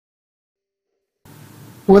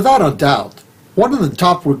Without a doubt, one of the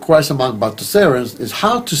top requests among Batocerans is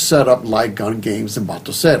how to set up light gun games in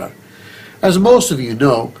Batocera. As most of you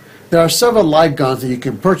know, there are several light guns that you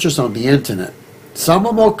can purchase on the internet. Some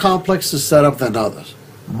are more complex to set up than others.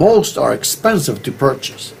 Most are expensive to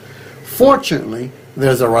purchase. Fortunately,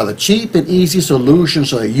 there's a rather cheap and easy solution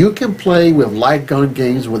so that you can play with light gun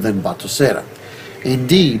games within Batocera.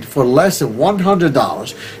 Indeed, for less than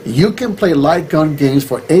 $100, you can play light gun games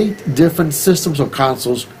for 8 different systems or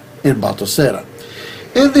consoles in Batocera.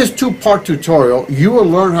 In this 2-part tutorial, you will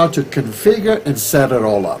learn how to configure and set it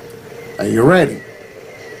all up. Are you ready?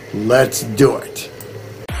 Let's do it.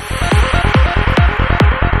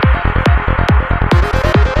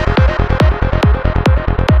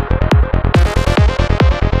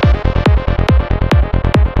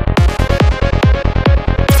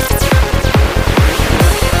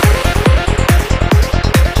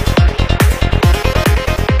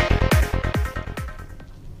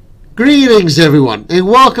 Greetings everyone and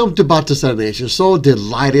welcome to Batocera Nation. So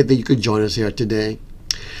delighted that you could join us here today.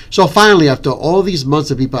 So finally, after all these months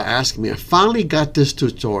of people asking me, I finally got this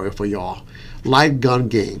tutorial for y'all, light gun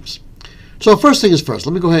games. So first thing is first,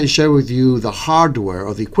 let me go ahead and share with you the hardware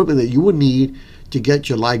or the equipment that you will need to get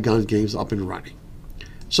your light gun games up and running.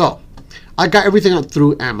 So I got everything up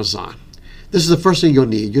through Amazon. This is the first thing you'll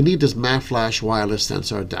need. You'll need this Mayflash wireless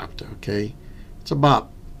sensor adapter, okay? It's about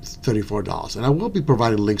 $34, and I will be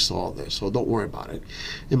providing links to all this, so don't worry about it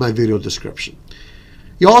in my video description.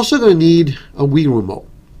 You're also going to need a Wii remote.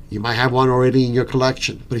 You might have one already in your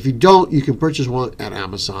collection, but if you don't, you can purchase one at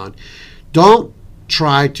Amazon. Don't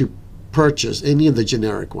try to purchase any of the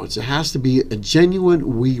generic ones. It has to be a genuine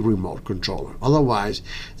Wii remote controller. Otherwise,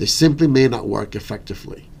 they simply may not work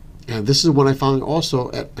effectively. And this is one I found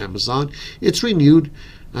also at Amazon. It's renewed.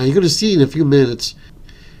 You're going to see in a few minutes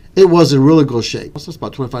it was in really good shape. So it's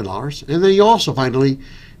about $25. And then you also finally,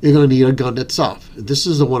 you're going to need a gun itself. This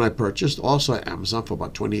is the one I purchased also at Amazon for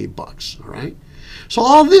about 28 bucks. All right. So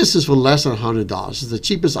all this is for less than $100. It's the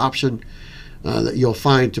cheapest option that you'll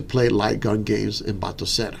find to play light gun games in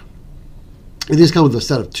Batocera. And these come with a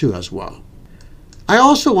set of 2 as well. I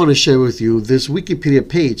also want to share with you this Wikipedia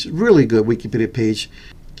page, really good Wikipedia page,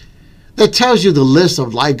 that tells you the list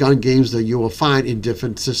of light gun games that you will find in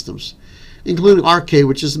different systems, including arcade,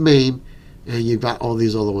 which is Mame, and you've got all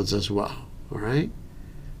these other ones as well. All right,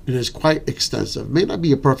 and it's quite extensive. May not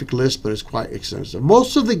be a perfect list, but it's quite extensive.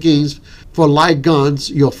 Most of the games for light guns,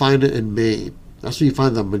 you'll find it in Mame. That's where you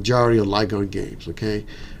find the majority of light gun games. Okay,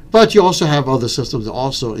 but you also have other systems that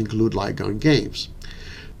also include light gun games.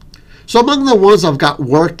 So among the ones I've got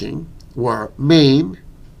working were Mame,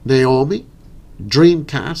 Naomi,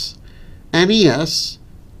 Dreamcast, NES,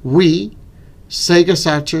 Wii, Sega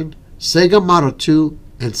Saturn, Sega Model 2,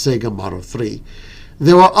 and Sega Model 3.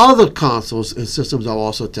 There were other consoles and systems I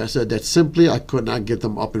also tested that simply I could not get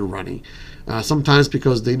them up and running. Sometimes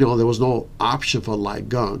because there was no option for light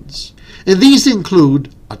guns. And these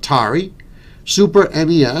include Atari, Super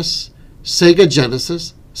NES, Sega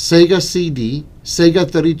Genesis, Sega CD, Sega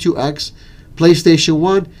 32X, PlayStation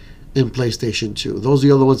 1, and PlayStation 2. Those are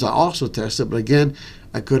the other ones I also tested, but again,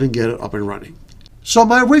 I couldn't get it up and running. So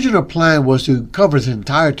my original plan was to cover this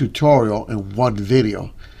entire tutorial in one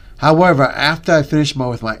video. However, after I finished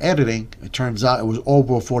with my editing, it turns out it was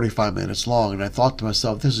over 45 minutes long, and I thought to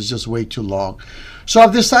myself, this is just way too long. So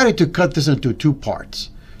I've decided to cut this into 2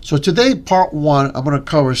 parts. So today, part 1, I'm going to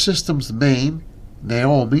cover systems Mame,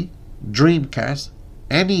 Naomi, Dreamcast,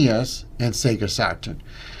 NES, and Sega Saturn.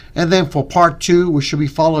 And then for part 2, which should be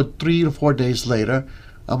followed 3 to 4 days later,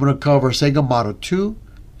 I'm going to cover Sega Model 2,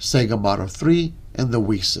 Sega Model 3, and the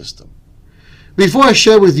Wii system. Before I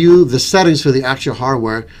share with you the settings for the actual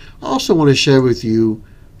hardware, I also want to share with you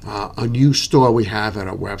a new store we have at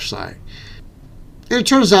our website. And it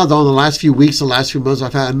turns out that in the last few weeks, the last few months,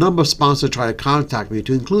 I've had a number of sponsors try to contact me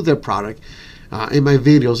to include their product in my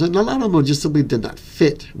videos, and a lot of them just simply did not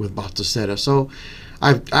fit with Batocera. So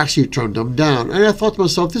I've actually turned them down. And I thought to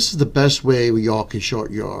myself, this is the best way we all can show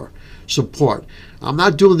your support. I'm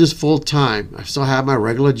not doing this full time. I still have my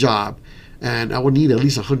regular job, and I would need at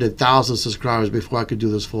least 100,000 subscribers before I could do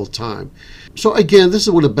this full time. So again, this is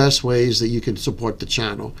one of the best ways that you can support the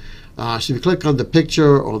channel. So if you click on the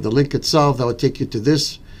picture or the link itself, that will take you to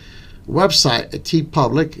this website at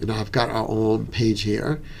TeePublic, and I've got our own page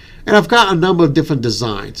here. And I've got a number of different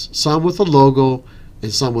designs, some with a logo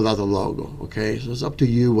and some without the logo. Okay, so it's up to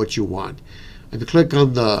you what you want. If you click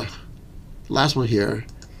on the last one here,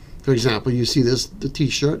 for example, you see this, the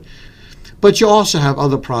t-shirt. But you also have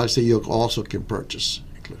other products that you also can purchase.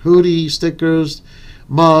 Hoodies, stickers,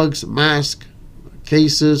 mugs, masks,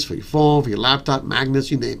 cases for your phone, for your laptop, magnets,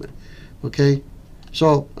 you name it. Okay?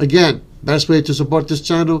 So again, best way to support this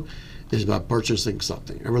channel is by purchasing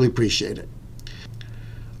something. I really appreciate it.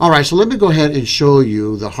 Alright, so let me go ahead and show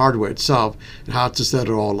you the hardware itself and how to set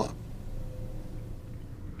it all up.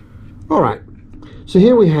 Alright, so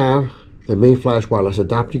here we have the Mayflash wireless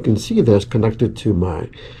adapter. You can see this connected to my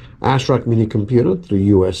ASRock mini computer through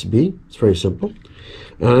USB. It's very simple.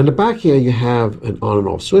 And in the back here you have an on and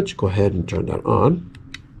off switch. Go ahead and turn that on.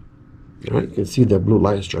 Alright, you can see the blue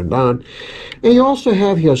light is turned on. And you also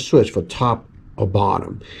have here a switch for top or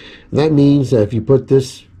bottom. That means that if you put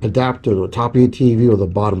this adapter on the top of your TV or the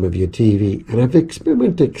bottom of your TV, and I've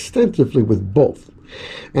experimented extensively with both.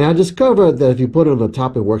 And I discovered that if you put it on the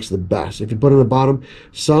top, it works the best. If you put it on the bottom,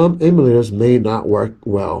 some emulators may not work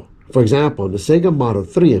well. For example, the Sega Model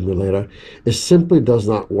 3 emulator, it simply does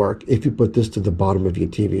not work if you put this to the bottom of your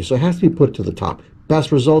TV. So it has to be put to the top.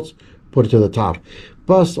 Best results, put it to the top.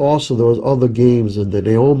 Plus, also, there was other games in the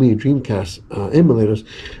Naomi Dreamcast emulators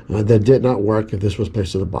that did not work if this was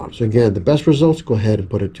placed to the bottom. So again, the best results, go ahead and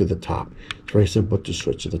put it to the top. It's very simple to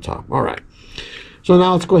switch to the top. All right. So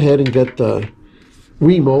now let's go ahead and get the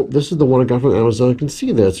remote. This is the one I got from Amazon. You can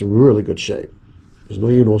see that it's in really good shape. There's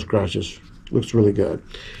no scratches. Looks really good.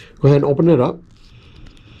 Go ahead and open it up.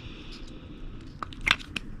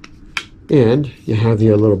 And you have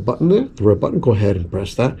the little button there, the red button. Go ahead and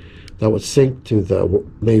press that. That would sync to the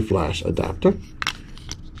Mayflash adapter.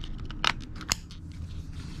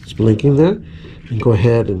 It's blinking there. And go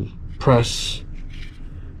ahead and press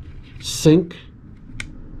sync.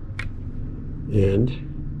 And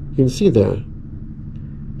you can see there,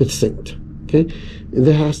 it's synced. Okay, and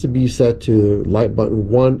that has to be set to light button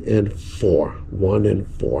 1 and 4. 1 and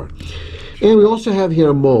 4. And we also have here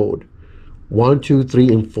a mode 1, 2, 3,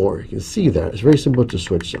 and 4. You can see that. It's very simple to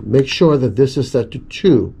switch them. Make sure that this is set to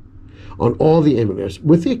 2 on all the emulators.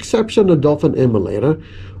 With the exception of the Dolphin emulator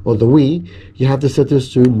or the Wii, you have to set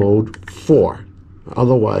this to mode 4.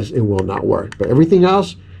 Otherwise, it will not work. But everything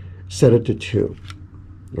else, set it to 2.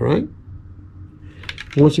 All right?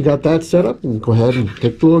 Once you got that set up, you can go ahead and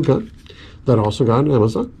take the little gun that I also got on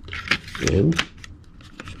Amazon. And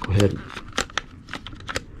go ahead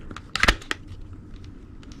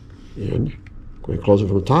and go ahead and close it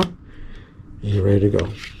from the top. And you're ready to go.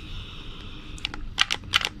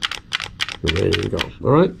 You're ready to go.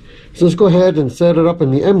 All right. So let's go ahead and set it up in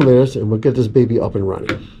the emulators, and we'll get this baby up and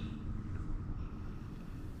running.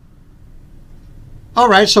 All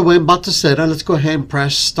right. So we're about to set it. Let's go ahead and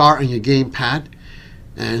press start on your gamepad,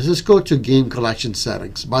 and let's go to game collection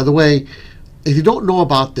settings. By the way, if you don't know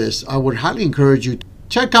about this, I would highly encourage you to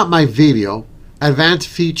check out my video, Advanced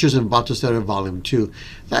Features in Batocera Volume 2.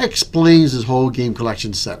 That explains this whole game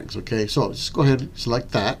collection settings. Okay. So let's go ahead and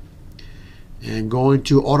select that. And go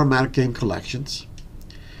into automatic game collections,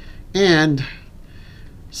 and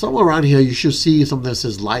somewhere around here you should see something that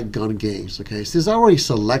says light gun games. Okay, since I already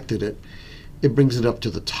selected it, it brings it up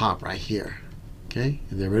to the top right here. Okay,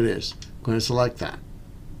 and there it is. I'm going to select that,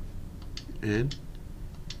 and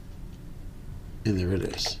there it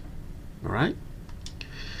is. All right,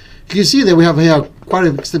 you can see that we have here quite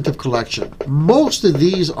an extensive collection. Most of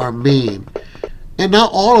these are Mame. And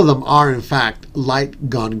not all of them are, in fact, light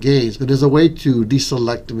gun games, but there's a way to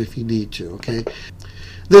deselect them if you need to, okay?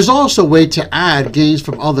 There's also a way to add games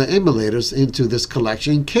from other emulators into this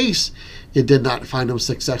collection in case it did not find them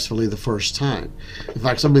successfully the first time. In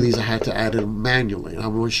fact, some of these I had to add in manually, and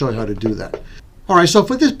I'm going to show you how to do that. All right, so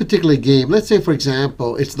for this particular game, let's say, for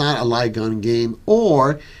example, it's not a light gun game,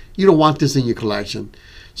 or you don't want this in your collection.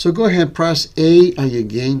 So go ahead and press A on your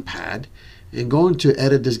gamepad and go into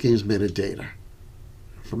Edit this game's metadata.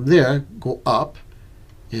 From there, go up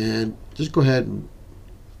and just go ahead and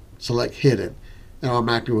select Hidden, and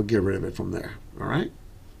automatically will get rid of it from there. All right?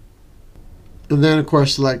 And then, of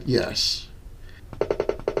course, select Yes.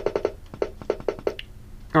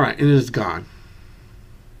 All right, and it's gone.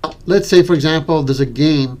 Now, let's say, for example, there's a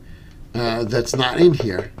game that's not in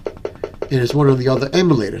here, and it's one of the other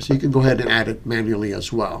emulators. So you can go ahead and add it manually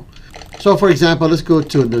as well. So, for example, let's go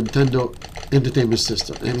to Nintendo Entertainment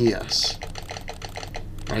System, NES.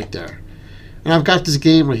 Right there. And I've got this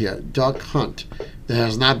game right here, Duck Hunt, that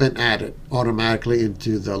has not been added automatically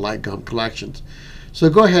into the light gun collections. So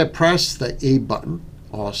go ahead, press the A button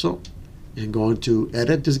also, and go into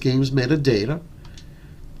Edit this game's metadata,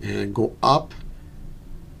 and go up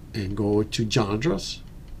and go to genres,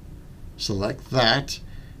 select that,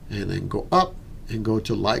 and then go up and go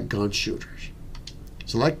to light gun shooters.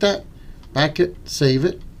 Select that, back it, save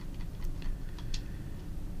it.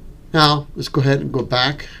 Now, let's go ahead and go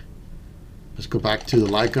back. Let's go back to the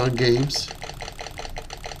light gun games.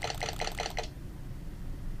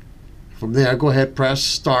 From there, go ahead, press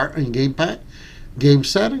start on your gamepad. game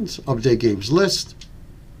settings, update games list,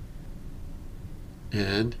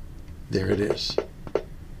 and there it is.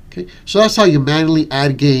 Okay, so that's how you manually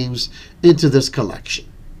add games into this collection.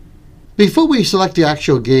 Before we select the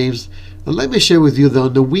actual games, let me share with you that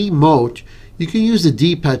on the Wiimote, you can use the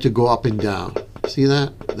D-pad to go up and down. See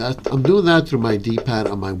that? I'm doing that through my D-pad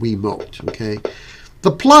on my Wiimote. Okay,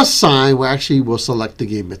 the plus sign will select the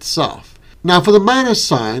game itself. Now for the minus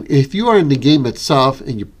sign, if you are in the game itself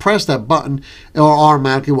and you press that button, it will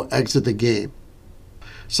automatically exit the game.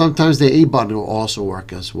 Sometimes the A button will also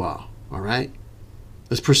work as well. All right,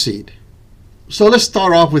 let's proceed. So let's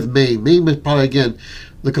start off with Mame. Mame is probably, again,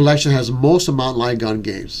 the collection has most amount of light gun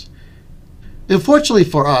games. Unfortunately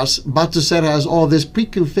for us, Batocera has all this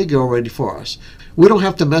pre-configured already for us. We don't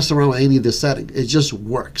have to mess around with any of the settings. It just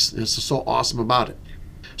works. It's so awesome about it.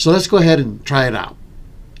 So let's go ahead and try it out.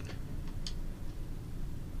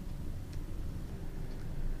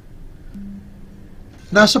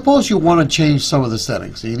 Now suppose you want to change some of the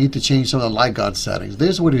settings. You need to change some of the light gun settings.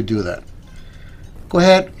 This is where you do that. Go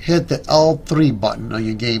ahead, hit the L3 button on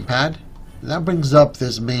your gamepad. That brings up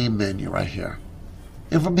this main menu right here.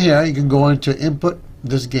 And from here, you can go into input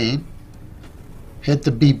this game, hit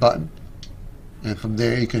the B button, and from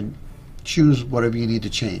there you can choose whatever you need to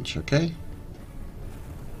change, okay?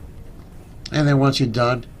 And then once you're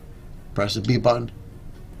done, press the B button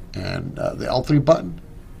and the L3 button,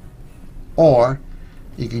 or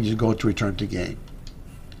you can just go to return to game.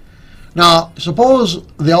 Now, suppose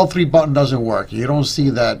the L3 button doesn't work. You don't see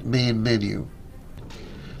that main menu.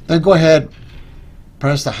 Then go ahead,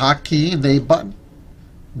 press the hotkey and the A button.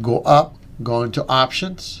 Go up, go into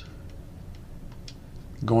options,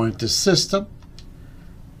 go into system,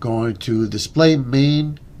 go into display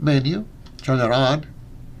main menu, turn it on,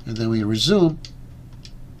 and then when you resume,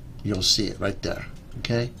 you'll see it right there.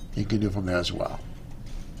 Okay? You can do it from there as well.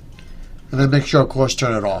 And then make sure, of course,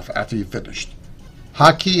 turn it off after you've finished.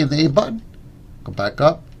 Hotkey and the A button, go back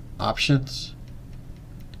up, options,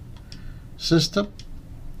 system,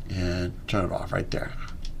 and turn it off right there.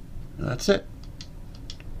 And that's it.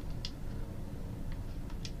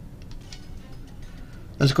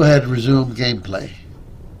 Let's go ahead and resume gameplay.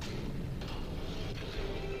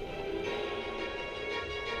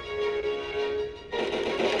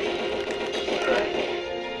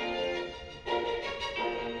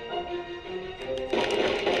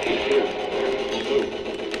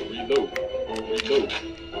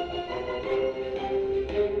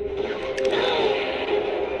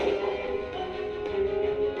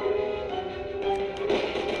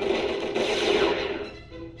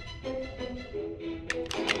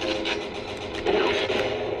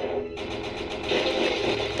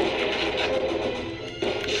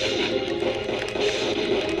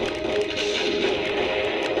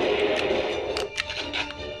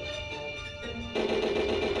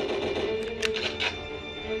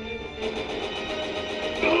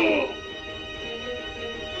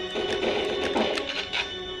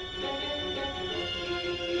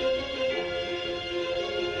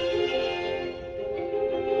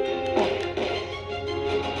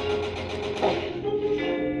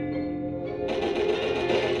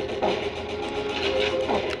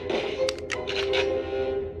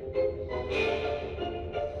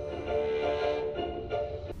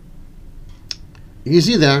 You can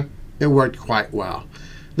see there, it worked quite well.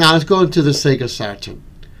 Now let's go into the Sega Saturn.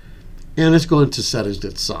 And let's go into settings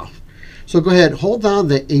itself. So go ahead, hold down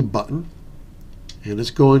the A button. And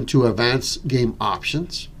let's go into advanced game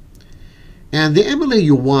options. And the emulator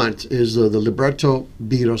you want is the Libretto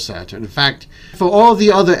Batocera Saturn. In fact, for all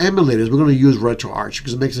the other emulators, we're going to use RetroArch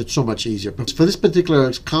because it makes it so much easier. But for this particular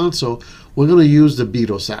console, we're going to use the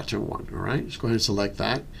Batocera Saturn one. All right, let's go ahead and select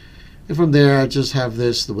that. And from there, I just have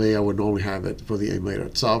this the way I would normally have it for the emulator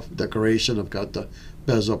itself. Decoration, I've got the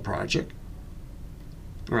bezel project.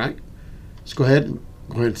 All right, let's go ahead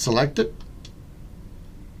and select it.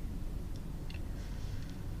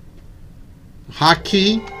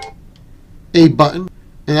 Hotkey, A button,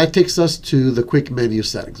 and that takes us to the quick menu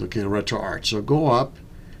settings, okay, in RetroArch. So go up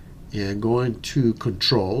and go into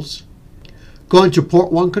controls, go into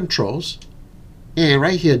port 1 controls, and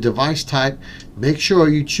right here, device type, make sure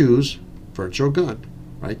you choose virtual gun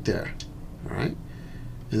right there. All right,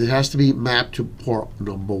 and it has to be mapped to port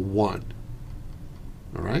number 1.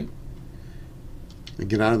 All right, and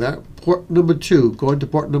get out of that. Port number 2, go into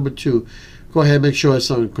port number 2. Go ahead and make sure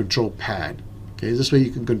it's on control pad. Okay, this way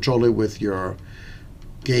you can control it with your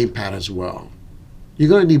gamepad as well. You're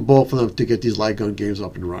going to need both of them to get these light gun games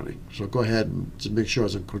up and running. So go ahead and just make sure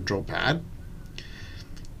it's on control pad.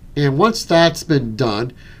 And once that's been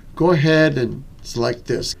done, go ahead and select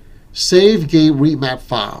this. Save game remap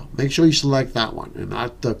file. Make sure you select that one and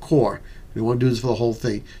not the core. You want to do this for the whole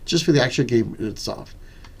thing, just for the actual game itself.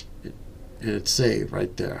 And it's saved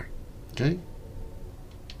right there. Okay.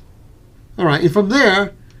 All right, and from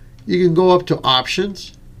there, you can go up to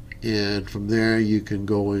options, and from there you can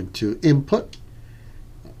go into input,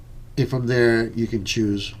 and from there you can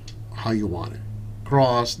choose how you want it.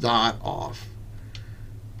 Cross, dot, off.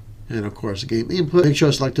 And of course, game input, make sure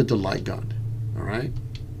it's selected to light gun. All right.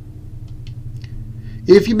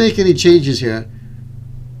 If you make any changes here,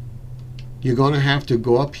 you're going to have to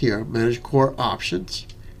go up here, manage core options,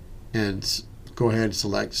 and go ahead and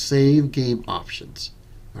select save game options.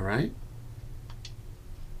 All right.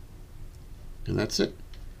 And that's it.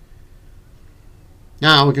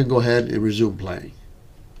 Now we can go ahead and resume playing.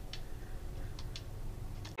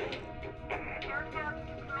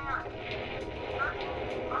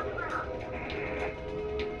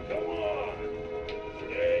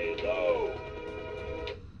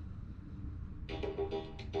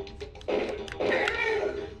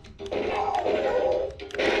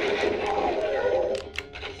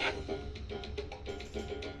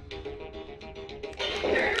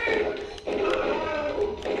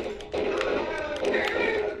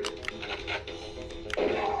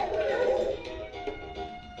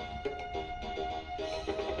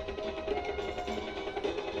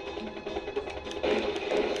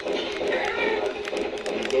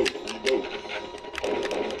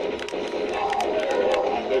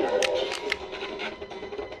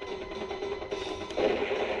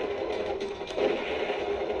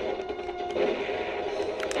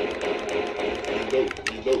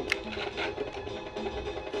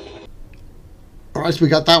 Alright, so we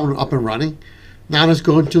got that one up and running. Now let's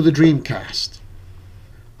go into the Dreamcast.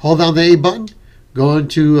 Hold down the A button, go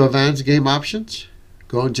into Advanced Game Options,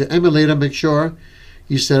 go into Emulator, make sure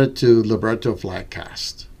you set it to Liberto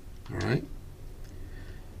Flatcast. Alright.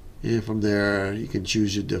 And from there, you can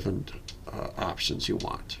choose your different options you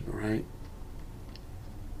want. Alright.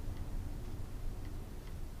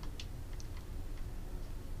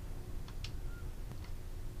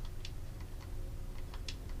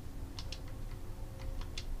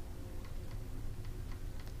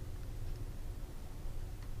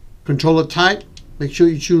 Controller type, make sure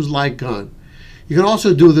you choose light gun. You can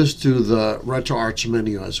also do this to the RetroArch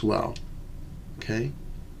menu as well. Okay.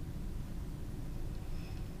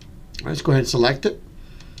 All right, let's go ahead and select it.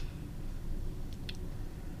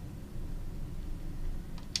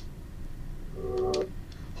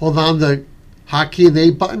 Hold on the hotkey and the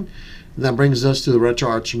A button, and that brings us to the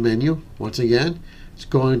RetroArch menu. Once again, let's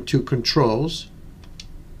go into Controls.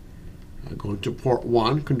 Go into Port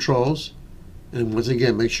 1, Controls. And once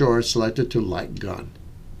again, make sure it's selected to light gun.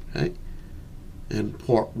 Okay? And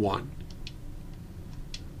port 1.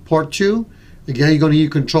 Port 2, again, you're going to need a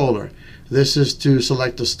controller. This is to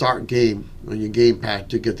select the start game on your gamepad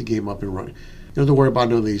to get the game up and running. You don't have to worry about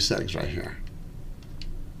none of these settings right here.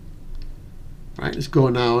 All right, let's go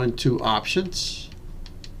now into options.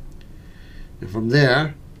 And from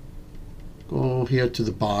there, go here to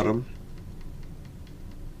the bottom.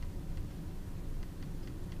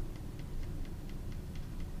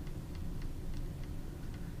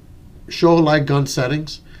 Show light gun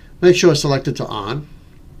settings. Make sure it's selected to on.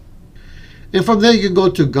 And from there you can go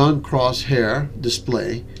to gun crosshair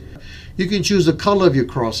display. You can choose the color of your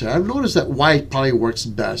crosshair. I've noticed that white probably works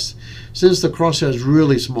best since the crosshair is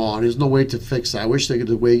really small and there's no way to fix that. I wish there was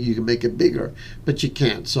a way you can make it bigger, but you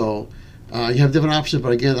can't. So you have different options,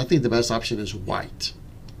 but again, I think the best option is white.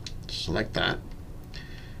 Select that.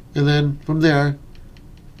 And then from there,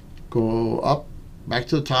 go up, back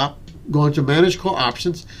to the top, go into manage core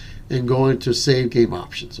options, and go into save game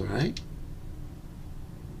options. All right.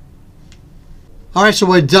 All right, so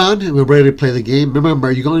we're done and we're ready to play the game. Remember,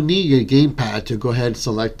 you're going to need your gamepad to go ahead and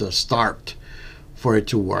select the start for it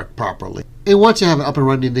to work properly. And once you have it up and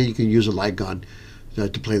running, then you can use a light gun to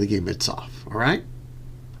play the game itself. All right.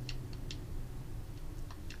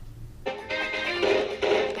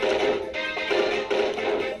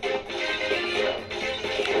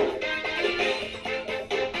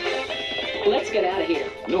 Let's get out of here.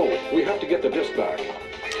 No, we have to get the disc back.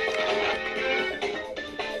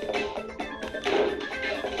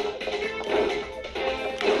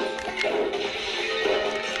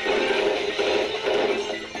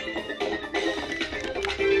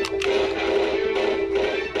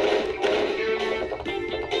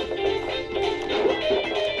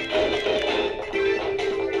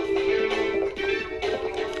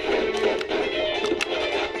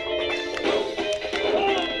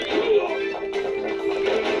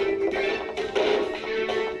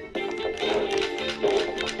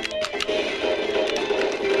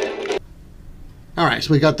 Alright,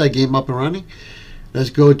 so we got that game up and running. Let's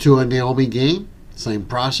go to a Naomi game. Same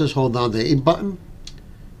process. Hold down the A button.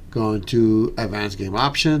 Go into Advanced Game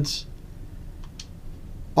Options.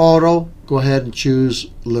 Auto. Go ahead and choose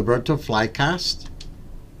Liberto Flycast.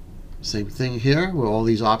 Same thing here with all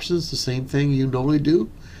these options. The same thing you normally do.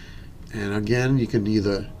 And again, you can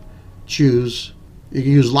either choose, you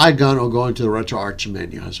can use Light Gun or go into the Retro Arch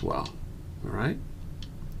menu as well. Alright.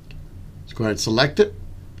 Let's go ahead and select it.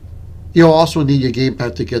 You'll also need your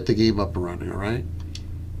gamepad to get the game up and running, alright?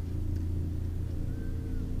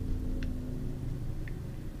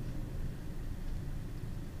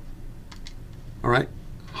 Alright,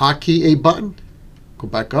 hotkey A button, go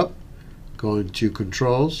back up, go into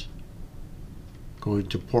controls, go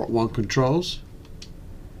into port 1 controls.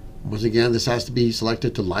 Once again, this has to be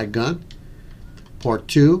selected to Light Gun. Port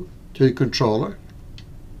 2 to the controller.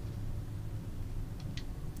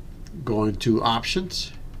 Go into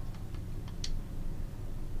options.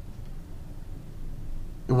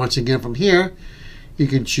 And once again from here, you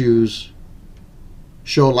can choose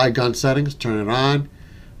show Light Gun settings, turn it on.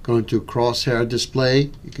 Go into crosshair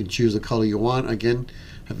display. You can choose the color you want. Again,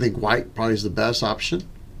 I think white probably is the best option.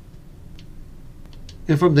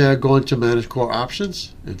 And from there, go into manage core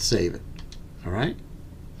options and save it. Alright,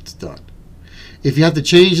 it's done. If you have to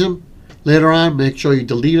change them later on, make sure you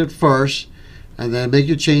delete it first and then make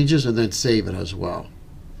your changes and then save it as well.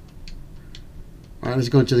 Alright, let's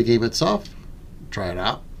go into the game itself. Try it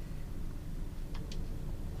out.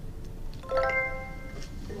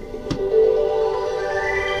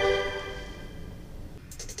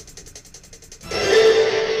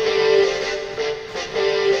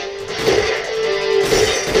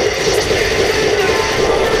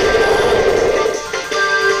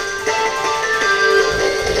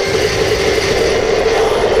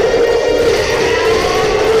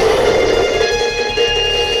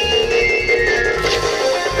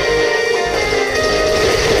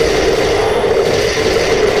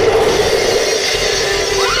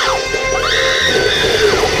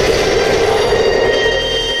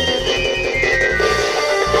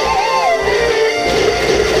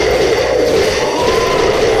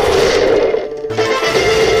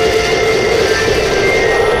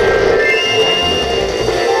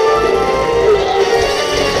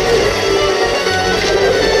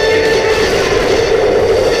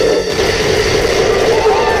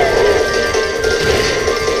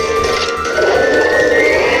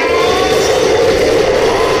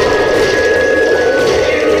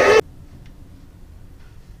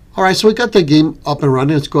 Alright, so we got the game up and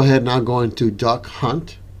running. Let's go ahead and now go into Duck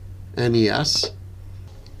Hunt, NES.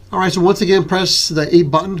 Alright, so once again, press the A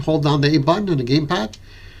button, hold down the A button on the gamepad.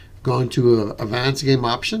 Go into Advanced Game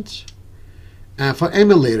Options. And for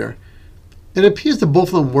emulator, it appears that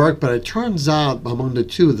both of them work, but it turns out among the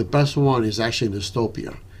two, the best one is actually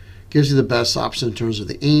Dystopia. Gives you the best option in terms of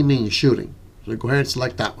the aiming and shooting. So go ahead and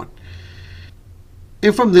select that one.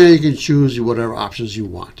 And from there, you can choose whatever options you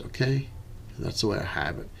want, okay? That's the way I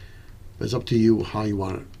have it. But it's up to you how you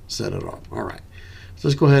want to set it up. All right. So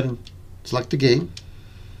let's go ahead and select the game.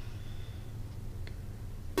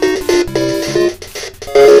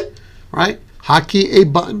 All right. Hotkey A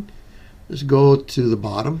button. Let's go to the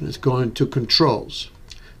bottom. Let's go into controls.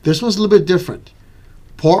 This one's a little bit different.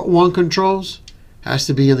 Port 1 controls has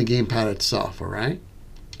to be in the gamepad itself. All right.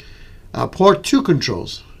 Port 2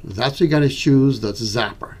 controls. That's what you got to choose. That's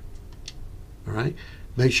zapper. All right.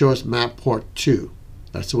 Make sure it's map port 2.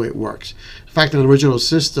 That's the way it works. In fact, in the original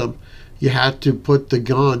system, you had to put the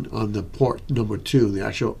gun on the port number 2, the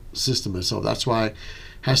actual system itself. That's why it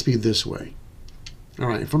has to be this way. All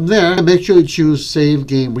right, from there, make sure you choose Save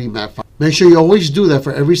Game Remap File. Make sure you always do that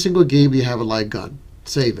for every single game you have a light gun.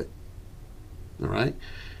 Save it. All right,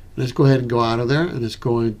 let's go ahead and go out of there, and let's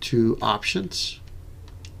go into Options.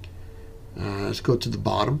 Let's go to the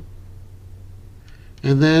bottom.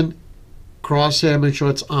 And then crosshair, make sure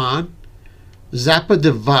it's on. Zapper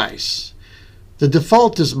device. The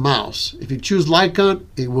default is mouse. If you choose light gun,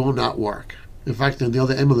 it will not work. In fact, in the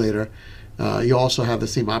other emulator, you also have the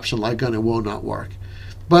same option, light gun, it will not work.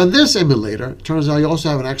 But in this emulator, it turns out you also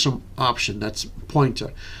have an extra option, that's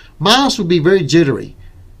pointer. Mouse would be very jittery.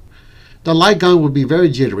 The light gun would be very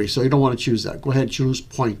jittery, so you don't want to choose that. Go ahead and choose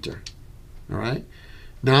pointer. All right.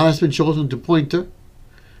 Now that's been chosen to pointer.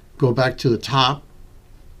 Go back to the top.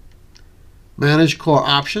 Manage core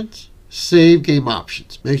options. Save game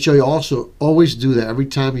options. Make sure you also always do that every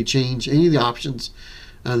time you change any of the options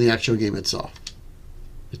on the actual game itself.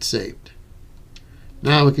 It's saved.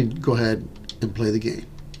 Now we can go ahead and play the game.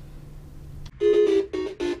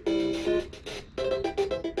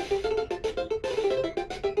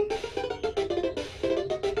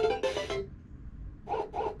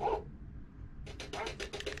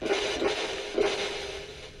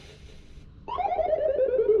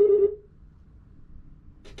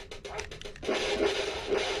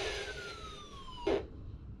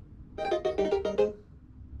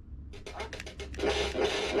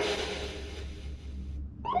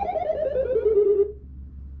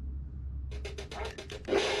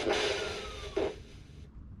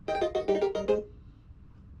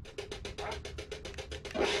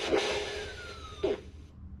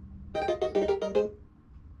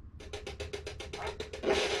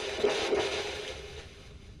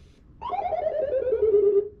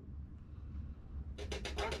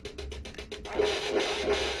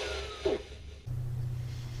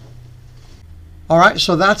 Alright,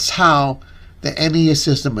 so that's how the NES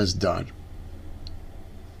system is done.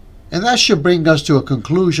 And that should bring us to a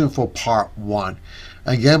conclusion for part 1.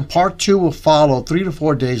 Again, part 2 will follow 3 to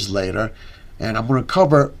 4 days later, and I'm going to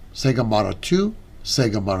cover Sega Model 2,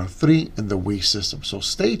 Sega Model 3, and the Wii system. So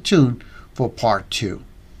stay tuned for part 2.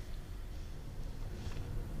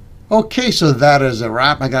 Okay, so that is a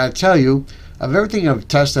wrap. I gotta tell you, of everything I've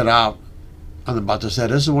tested out on the Batocera,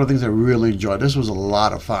 this is one of the things I really enjoyed. This was a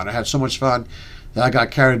lot of fun. I had so much fun that I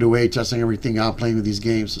got carried away testing everything out, playing with these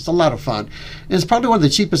games. It's a lot of fun. And it's probably one of the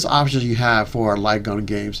cheapest options you have for light gun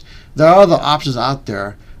games. There are other options out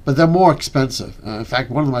there, but they're more expensive. In fact,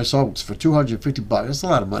 one of them I saw was for $250. That's a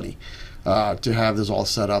lot of money to have this all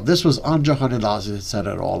set up. This was under $100 to set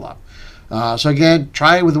it all up. So again,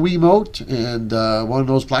 try it with the Wiimote and one of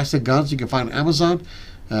those plastic guns you can find on Amazon.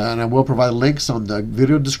 And I will provide links on the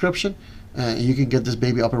video description. And you can get this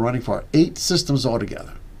baby up and running for 8 systems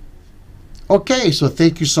altogether. Okay, so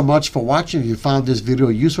thank you so much for watching. If you found this video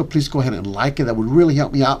useful, please go ahead and like it. That would really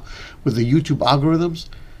help me out with the YouTube algorithms.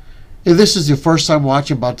 If this is your first time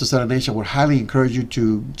watching Batocera Nation, I would highly encourage you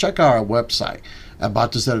to check out our website at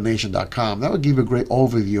BatoCeraNation.com. That would give you a great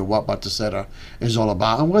overview of what Batocera is all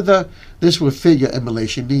about and whether this will fit your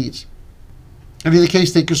emulation needs. In either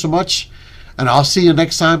case, thank you so much, and I'll see you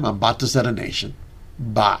next time on Batocera Nation.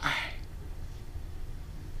 Bye.